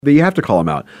You have to call them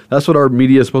out. That's what our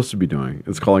media is supposed to be doing.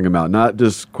 It's calling them out, not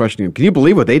just questioning them. Can you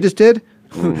believe what they just did?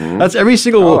 That's every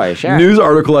single news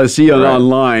article I see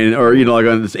online, or like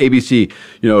on this ABC.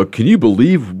 Can you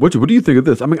believe what do you think of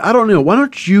this? I mean, I don't know. Why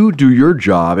don't you do your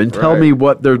job and tell me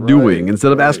what they're doing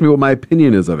instead of asking me what my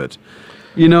opinion is of it?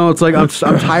 It's like I'm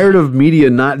tired of media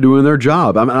not doing their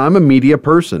job. I'm a media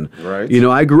person. Right.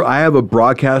 I have a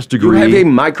broadcast degree. You have a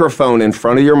microphone in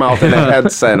front of your mouth and a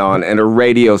headset on and a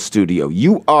radio studio.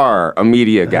 You are a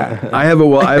media guy. I have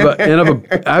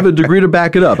a degree to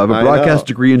back it up. I have a broadcast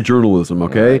degree in journalism.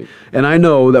 Okay, right. And I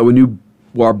know that when you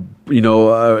are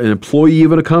an employee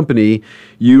of a company,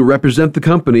 you represent the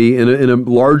company in a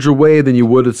larger way than you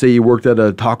would if, say, you worked at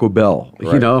a Taco Bell,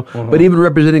 But even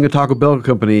representing a Taco Bell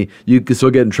company, you can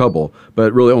still get in trouble,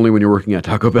 but really only when you're working at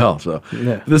Taco Bell. So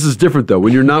this is different, though.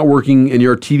 When you're not working and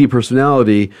you're a TV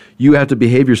personality, you have to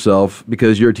behave yourself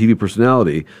because you're a TV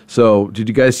personality. So did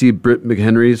you guys see Britt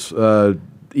McHenry's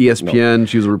ESPN? No.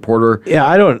 She was a reporter. Yeah,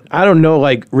 I don't know,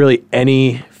 like, really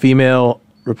any female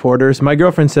reporters. My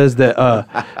girlfriend says that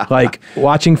like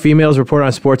watching females report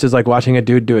on sports is like watching a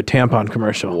dude do a tampon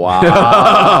commercial.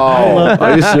 Wow.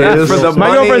 Are you serious?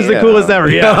 My girlfriend's the coolest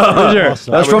ever. Yeah, for sure.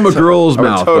 Awesome. That's from a girl's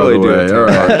mouth, totally by the way. All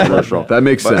right. Commercial. That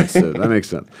makes sense. That makes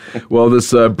sense. Well,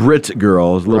 this Brit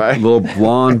girl is a little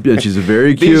blonde, and she's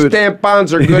very cute. These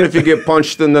tampons are good if you get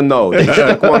punched in the nose. You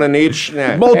stick one in each.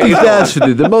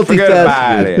 Multifaceted. The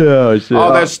multifaceted. Oh, shit.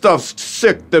 All that stuff's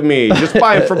sick to me. Just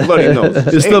buy it for bloody noses.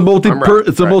 It's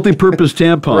It's a multi-purpose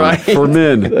tampon for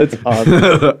men. That's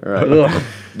awesome. Right.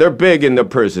 They're big in the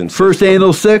prisons. First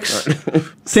anal sex,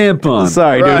 tampon.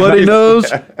 Sorry, dude. Bloody nose,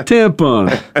 tampon.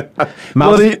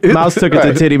 Mouse took it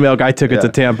to titty milk. I took it to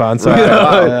tampon. So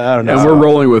I don't know. And we're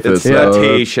rolling with it. It's a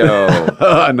T show.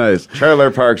 Nice.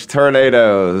 Trailer parks,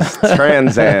 tornadoes,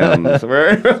 Trans Ams.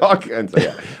 All kinds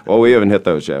of, Well, we haven't hit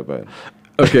those yet, but.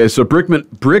 Okay, so Britt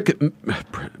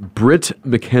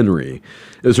McHenry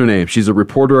is her name. She's a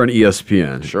reporter on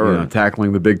ESPN. Sure.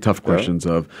 Tackling the big tough questions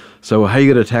of, so how are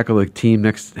you going to tackle the team the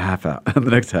next half?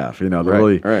 The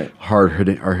really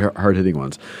hard-hitting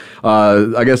ones.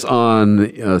 I guess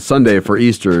on Sunday for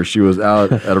Easter, she was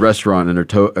out at a restaurant and her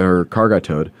car got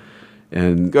towed.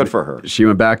 And good for her. She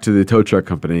went back to the tow truck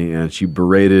company and she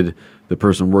berated the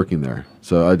person working there.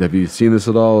 So have you seen this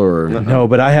at all? Or no,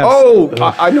 but I have. Oh,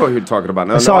 I know what you're talking about.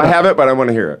 No, I haven't, but I want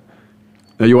to hear it.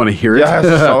 Oh, you want to hear it? Yes,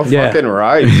 so fucking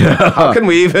right. How can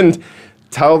we even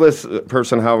tell this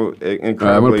person how incredibly...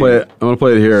 I'm going to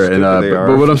play it here. And,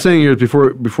 but what I'm saying here is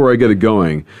before I get it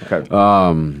going,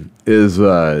 is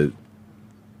the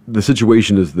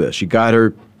situation is this. You got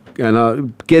her...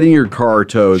 And getting your car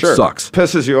towed sucks.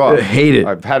 Pisses you off. I hate it.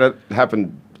 I've had it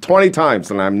happen 20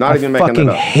 times, and I'm not even making it up. I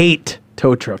fucking hate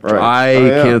tow truck drivers. I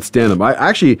can't stand them.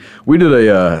 We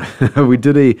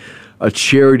did a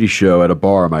charity show at a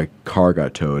bar. My car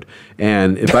got towed,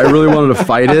 and if I really wanted to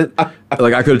fight it,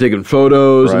 like I could have taken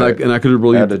photos, and I could have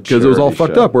really, because it was all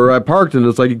fucked up where I parked, and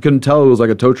it's like you couldn't tell it was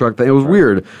like a tow truck thing. It was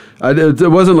weird.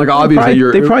 It wasn't like obvious.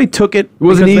 They probably took it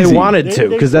because they wanted to,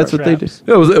 because that's what they do.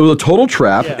 It was a total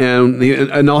trap,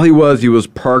 and all he was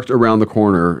parked around the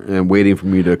corner and waiting for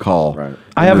me to call. Right.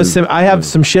 I have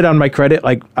some shit on my credit.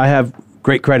 Like I have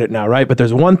great credit now, right? But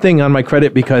there's one thing on my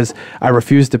credit because I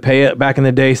refused to pay it back in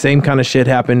the day. Same kind of shit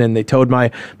happened, and they towed my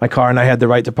car, and I had the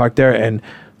right to park there. And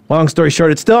long story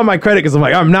short, it's still on my credit because I'm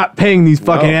like, I'm not paying these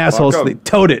fucking assholes. They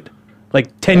towed it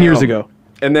like 10 years ago.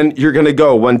 And then you're going to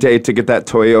go one day to get that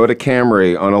Toyota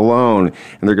Camry on a loan,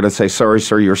 and they're going to say, sorry,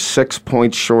 sir, you're 6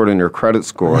 points short in your credit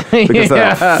score because of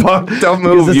that fucked up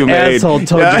move you made. Asshole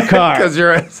towed your car. Because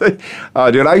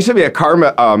dude, I used to be a car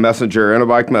messenger and a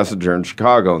bike messenger in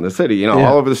Chicago, in the city,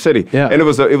 all over the city. Yeah. And it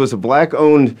was a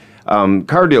black-owned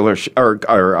car dealer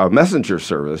or messenger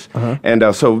service.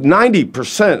 And so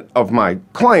 90% of my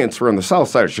clients were on the south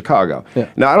side of Chicago.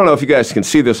 Yeah. Now, I don't know if you guys can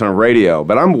see this on radio,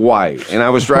 but I'm white, and I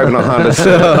was driving a Honda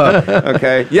Civic.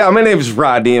 Okay? Yeah, my name is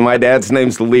Rodney, and my dad's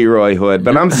name's Leroy Hood,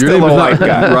 but I'm still a white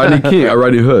guy.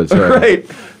 Rodney Hood, sorry. Right.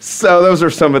 So those are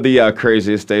some of the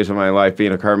craziest days of my life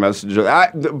being a car messenger.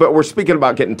 But we're speaking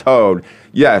about getting towed.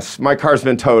 Yes, my car's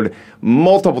been towed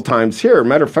multiple times here.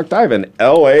 Matter of fact, I have an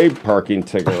L.A. parking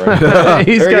ticket right there. There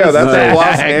you go. That's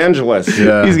Los Angeles.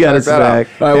 Yeah. He's got a stack.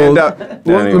 All right,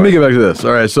 let me get back to this.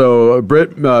 All right, so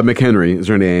Britt McHenry is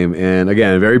her name. And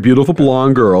again, a very beautiful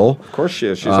blonde girl. Of course she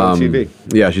is. She's on TV.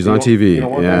 Yeah, she's on TV.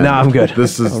 No, I'm good.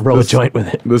 I'll roll a joint with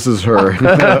it. This is her.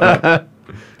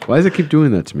 Why does it keep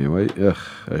doing that to me? Why?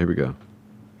 Here we go.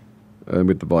 Let me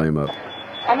get the volume up.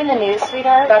 I'm in the news,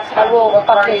 sweetheart. I will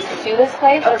sue this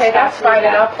place. Okay, that's fine,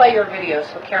 and I'll play your video,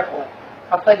 so careful.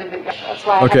 I'll play the video. That's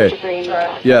why I have to bring.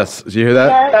 Yes, did you hear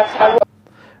that?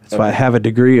 That's why I have a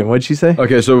degree. And what'd she say?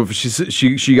 Okay, so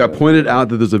she got pointed out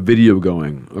that there's a video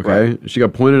going. Okay, she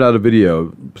got pointed out a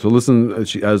video. So listen,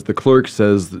 as the clerk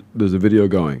says, there's a video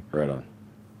going. Right on.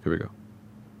 Here we go.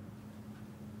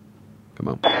 Come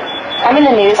on. I'm in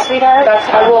the news, sweetheart.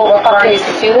 I will authorities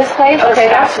to sue this place. Okay,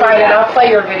 that's fine, and I'll play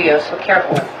your video, so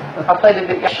careful. I'll play the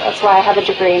video. That's why I have a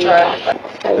degree in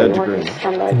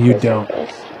that. And you don't.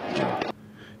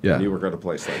 Yeah. You work at a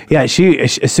place like that. Yeah,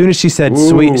 as soon as she said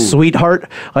sweetheart,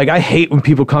 like I hate when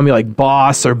people call me like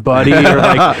boss or buddy or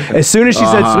like as soon as she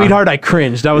said sweetheart, I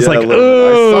cringed. I was like, I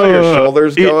saw your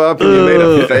shoulders go up and you made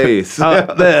a face.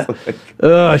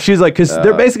 She's like, because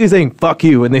they're basically saying fuck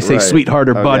you when they say Right. sweetheart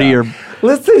or buddy or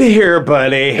Listen here,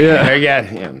 buddy.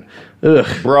 Yeah.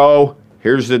 Bro,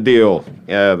 here's the deal.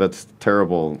 Yeah, that's a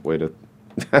terrible way to.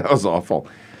 That was awful.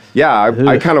 Yeah,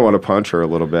 I kind of want to punch her a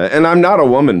little bit, and I'm not a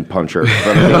woman puncher,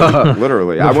 but I mean,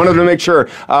 literally. I wanted to make sure.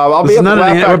 I'll be at the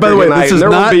Laugh Factory by the way, tonight, this is there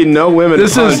not, will be no women.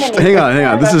 This is punched. hang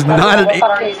on. This is not an.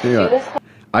 Authorities to sue this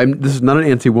place. This is not an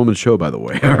anti-woman show, by the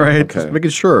way. All right, just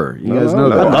making sure you guys know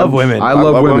no. that. I love women. I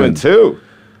love women too.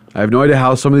 I have no idea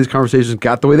how some of these conversations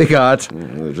got the way they got.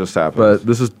 It just happens.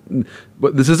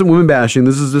 But this isn't women bashing.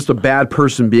 This is just a bad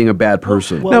person being a bad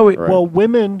person. No, Well,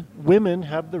 women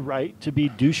have the right to be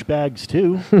douchebags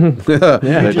too.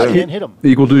 yeah. You just can't hit them.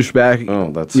 Equal douchebag.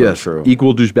 Oh, that's so true.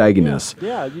 Equal douchebagginess.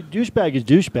 Yeah, douchebag is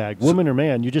douchebag. Woman or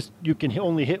man, you can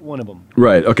only hit one of them.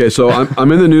 Right. Okay. So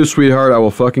I'm in the news, sweetheart. I will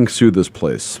fucking sue this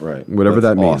place. Right. Whatever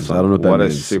That's that means. awesome. I don't know what that What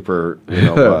means. a super,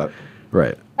 what.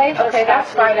 Right. Okay,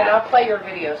 that's fine, and I'll play your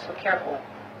video, so careful.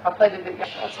 I'll play the video.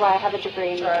 That's why I have a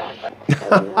degree in that.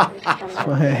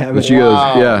 But she goes,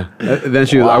 yeah. And then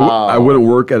she goes, I wouldn't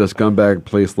work at a scumbag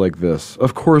place like this.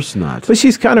 Of course not. But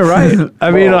she's kind of right.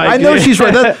 I mean, like, I know she's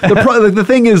right. The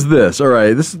thing is this. All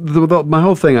right. My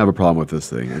whole thing. I have a problem with this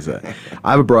thing. Is that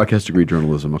I have a broadcast degree in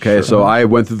journalism. Okay, so I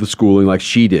went through the schooling like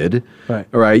she did. Right.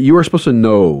 All right. You are supposed to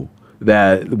know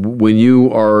that when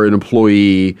you are an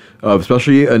employee of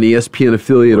especially an ESPN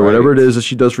affiliate or whatever it is that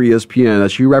she does for ESPN,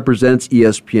 that she represents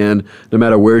ESPN no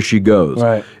matter where she goes.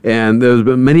 Right. And there's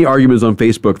been many arguments on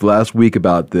Facebook the last week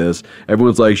about this.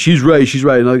 Everyone's like, she's right.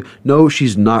 And I'm like, no,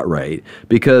 she's not right.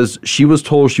 Because she was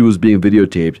told she was being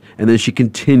videotaped, and then she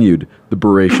continued the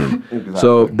beration. Exactly.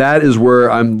 So that is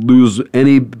where I'm lose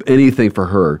anything for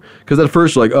her. Because at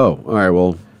first you're like, oh, all right,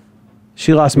 well,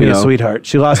 she lost me a sweetheart.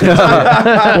 She lost me a sweetheart.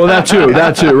 well, that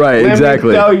too, right,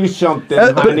 exactly. Let me tell you something,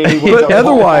 honey. But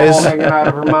otherwise, hanging out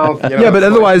of her mouth. But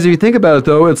otherwise, if you think about it,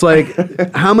 though, it's like,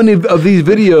 how many of these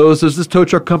videos does this tow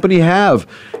truck company have?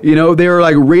 They're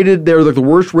like rated. They're like the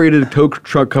worst rated tow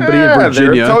truck company in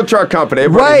Virginia. They're a tow truck company.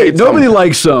 Everybody Right. hates Nobody them.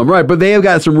 likes them. Right. But they have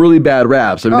got some really bad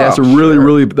raps. I mean, they have some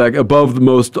really like above the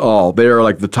most all. They are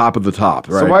like the top of the top.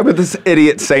 Right. So why would this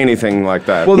idiot say anything like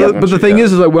that? Well, but the thing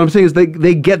is like what I'm saying is they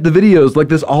get the videos like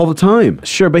this all the time.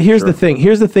 Sure, but here's the thing.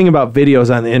 Here's the thing about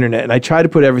videos on the internet, and I try to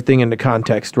put everything into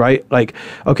context, right? Like,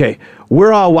 okay,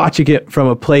 we're all watching it from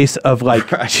a place of like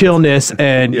chillness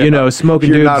and smoking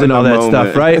You're dudes not and in all the that moment.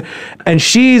 stuff, right? And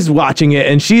she's watching it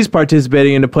and she's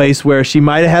participating in a place where she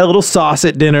might have had a little sauce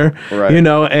at dinner, Right.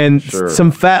 And some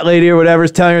fat lady or whatever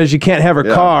is telling her she can't have her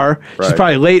car. She's Right.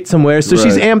 probably late somewhere, so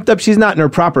she's Right. amped up. She's not in her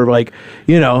proper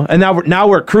and now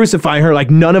we're crucifying her like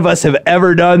none of us have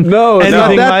ever done. No, it's not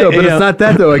anything that like, though. But it's not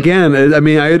that though. Again, I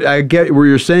mean, I get where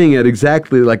you're saying it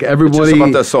exactly. Like everybody, It's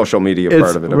about the social media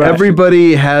part of it.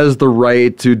 Everybody has the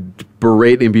right to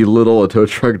berate and belittle a tow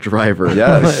truck driver.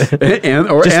 Yes. and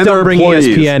Just don't bring employees.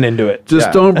 ESPN into it.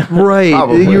 Just don't. Right.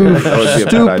 Probably. You That would be a bad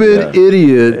stupid idea.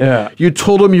 idiot. Yeah. You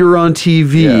told him you're on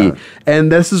TV. Yeah.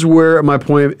 And this is where my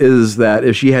point is that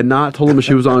if she had not told him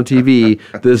she was on TV,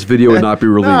 this video would not be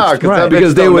released. No, 'cause that bitch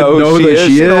because they don't would know who that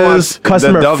she You don't want is.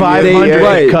 Customer the 500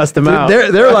 WNBA. cussed them out.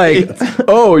 They're like,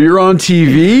 oh, you're on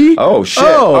TV? Oh shit!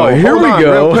 Oh, here hold we on,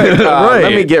 go. real quick. Right.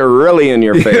 Let me get really in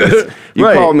your face. You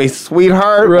Right. call me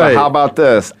sweetheart. Right. Well, how about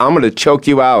this? I'm gonna choke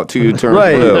you out till you turn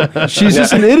Right. blue. She's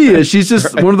just an idiot. She's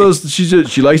just one of those.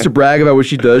 She likes to brag about what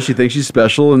she does. She thinks she's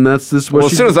special, and that's this. What Well,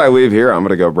 as she, soon as I leave here, I'm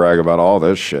gonna go brag about all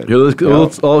this shit. Here,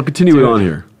 I'll continue it on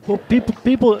here. Well,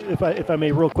 people, if I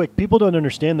may, real quick, people don't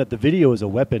understand that the video is a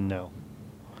weapon now.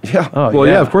 Yeah. Oh, Well,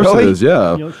 yeah, of course Really? it is.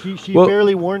 Yeah. She Well-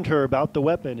 barely warned her about the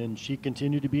weapon, and she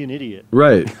continued to be an idiot.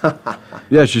 Right.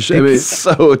 Yeah. She. I mean, It's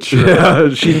so true. yeah,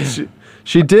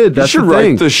 she did. You That's should the write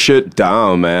thing. this shit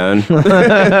down, man.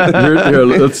 Here,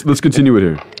 let's continue it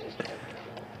here.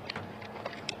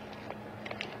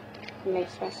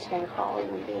 Makes my skin crawl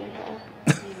even being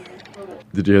here.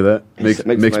 Did you hear that?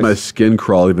 Makes my skin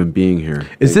crawl even being here.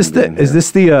 Is this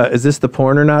the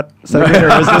porn or not segment? Or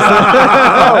is this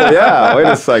Oh yeah. Wait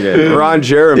a second. Ron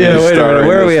Jeremy. Yeah, wait a minute. starring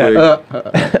Where are we this at?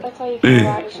 week. That's how you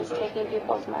I was just taking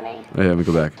people's money. Oh, yeah, let me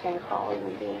go back. And calling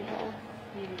and being here.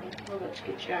 Well, let's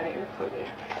get you out of here quickly.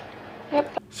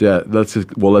 Yep. So yeah,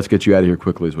 let's get you out of here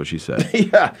quickly is what she said.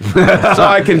 Yeah. So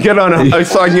I can get on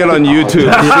YouTube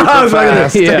super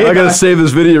fast. I gotta save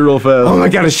this video real fast. Oh my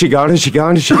God, is she gone? Is she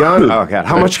gone? Is she gone? Oh God,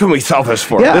 how much can we sell this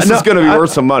for? Yeah, This is going to be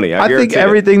worth some money. I think guarantee it.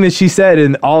 everything that she said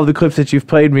and all of the clips that you've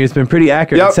played me has been pretty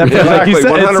accurate, Yep, except for like you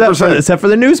exactly, said, 100%. except for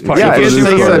the news part. Yeah, You if can't she say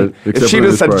would've you're- said, Except if she'd for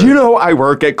have this said, part. you know, I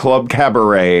work at Club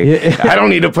Cabaret. I don't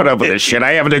need to put up with this shit.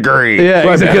 I have a degree. Yeah,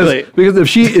 Right, exactly. because if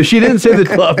she didn't say the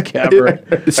Club Cabaret.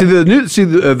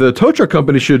 the tow truck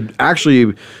company should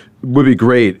actually would be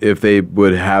great if they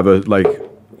would have a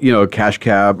cash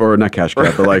cab or not cash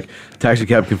cab but like taxi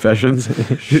cab confessions.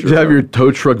 To have your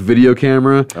tow truck video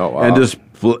camera and just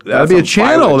that'd be a some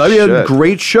channel. violent That'd be a shit.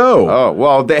 great show. Oh,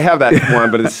 well, they have that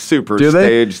one, but it's super Do they?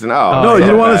 staged. And, oh, No, you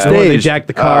don't want to Or they stage. jack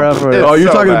the car up. Or, it's Oh, you're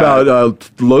so talking bad. about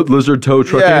lizard tow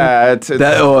trucking? Yeah, it's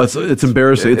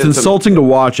embarrassing. It's it's insulting to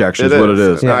watch. Actually, is what it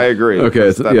is. I agree. Okay,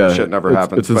 because that shit never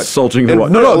happens. It's but insulting to in watch.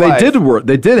 real No, they life- did work.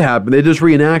 They did happen. They're just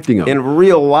reenacting them. In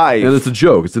real life. And it's a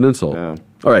joke. It's an insult. Yeah.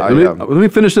 All right, let me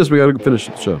finish this. We got to finish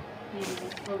the show.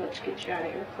 Well, let's get you out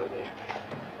of here quickly.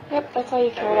 Yep, that's all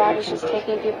you cared about was just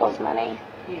taking people's money.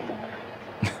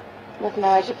 With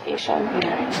no education,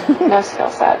 no skill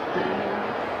set.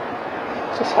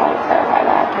 Just wanted to clarify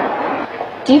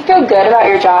that. Do you feel good about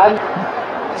your job?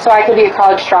 So I could be a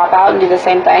college dropout and do the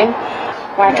same thing?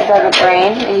 Why could I have a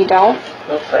brain and you don't?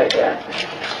 Looks like that.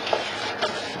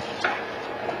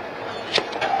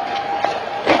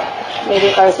 Maybe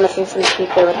if I was missing some teeth,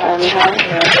 they would hire me,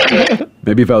 huh?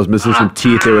 Maybe if I was missing some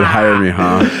teeth, they would hire me,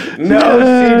 huh?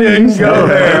 No, she didn't go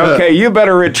there. Okay, you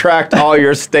better retract all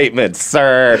your statements,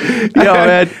 sir. Yo,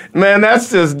 man. Man, that's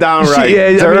just downright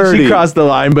dirty. I mean, she crossed the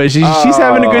line, but she's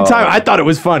having a good time. I thought it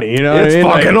was funny. You know what I It's mean?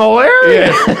 fucking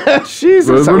hilarious.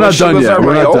 Jesus, We're I not wish she done was yet. our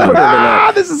We're not opener done.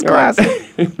 tonight. This is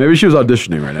classic. Maybe she was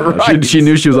auditioning right now. Right. She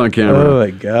knew she was on camera. Oh, my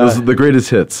God. This is the greatest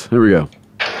hits. Here we go.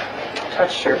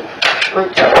 Touch your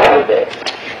fruit a little bit.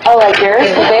 Oh, like yours?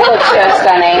 Well, they look so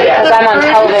stunning. Because I'm on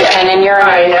television and you're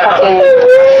in a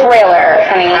fucking trailer,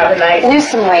 honey. Lose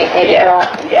some weight, baby girl.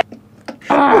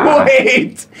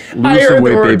 Wait. I Lose some heard weight,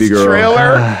 the words baby girl.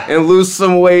 trailer and lose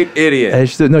some weight, idiot. And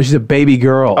she said, no, she's a baby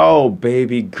girl. Oh,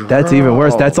 baby girl. That's even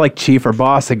worse. That's like chief or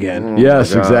boss again.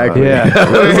 Yes, exactly. Yeah.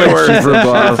 That's like Chief chief or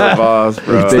boss. boss,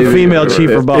 bro. It's the female chief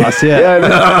or boss. Yeah. Yeah,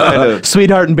 no,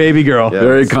 Sweetheart and baby girl. yeah,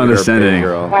 Very sweetheart, condescending. baby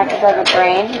girl. Why could I have a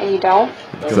brain and you don't?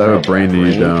 Because I have a brain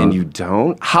and you don't. And you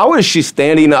don't? How is she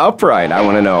standing upright? I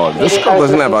want to know. This girl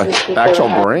doesn't have an actual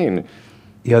brain.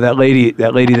 Yo, that lady that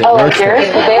Oh, like works yours?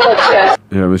 there. Well, they look so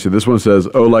Yeah, let me see. This one says,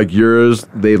 "Oh, like yours,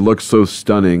 they look so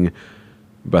stunning."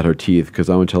 About her teeth, because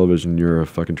I'm on television. You're a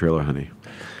fucking trailer, honey.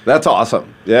 That's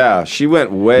awesome. Yeah, she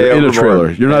went way You're in a overboard.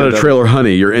 trailer. You're not And, a trailer,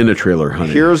 honey. You're in a trailer, honey.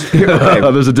 okay.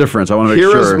 There's a difference. I want to make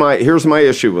sure. Here's my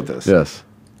issue with this. Yes.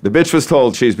 The bitch was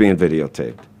told she's being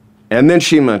videotaped. And then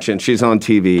she mentioned she's on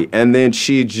TV. And then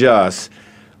she just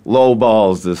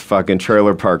lowballs this fucking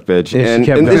trailer park bitch. Yeah, she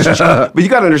kept this, but you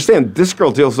got to understand, this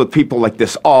girl deals with people like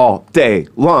this all day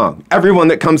long. Everyone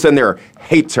that comes in there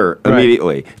hates her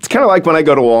immediately. It's kind of like when I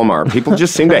go to Walmart. People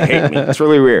just seem to hate me. It's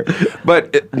really weird.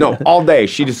 But no, all day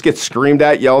she just gets screamed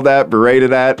at, yelled at,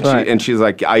 berated at. Right. And she's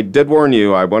like, I did warn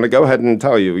you. I want to go ahead and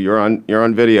tell you, you're on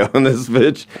video. And this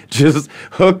bitch just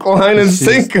hook, line, and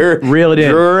sinker. reel it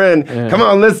in. Drew her in. Yeah. Come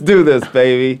on, let's do this,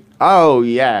 baby. Oh,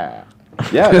 yeah.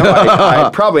 Yeah, no, I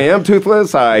probably am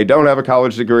toothless. I don't have a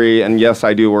college degree. And yes,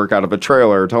 I do work out of a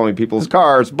trailer towing people's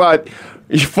cars. But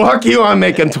fuck you, I'm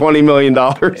making $20 million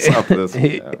off this.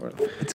 Yeah,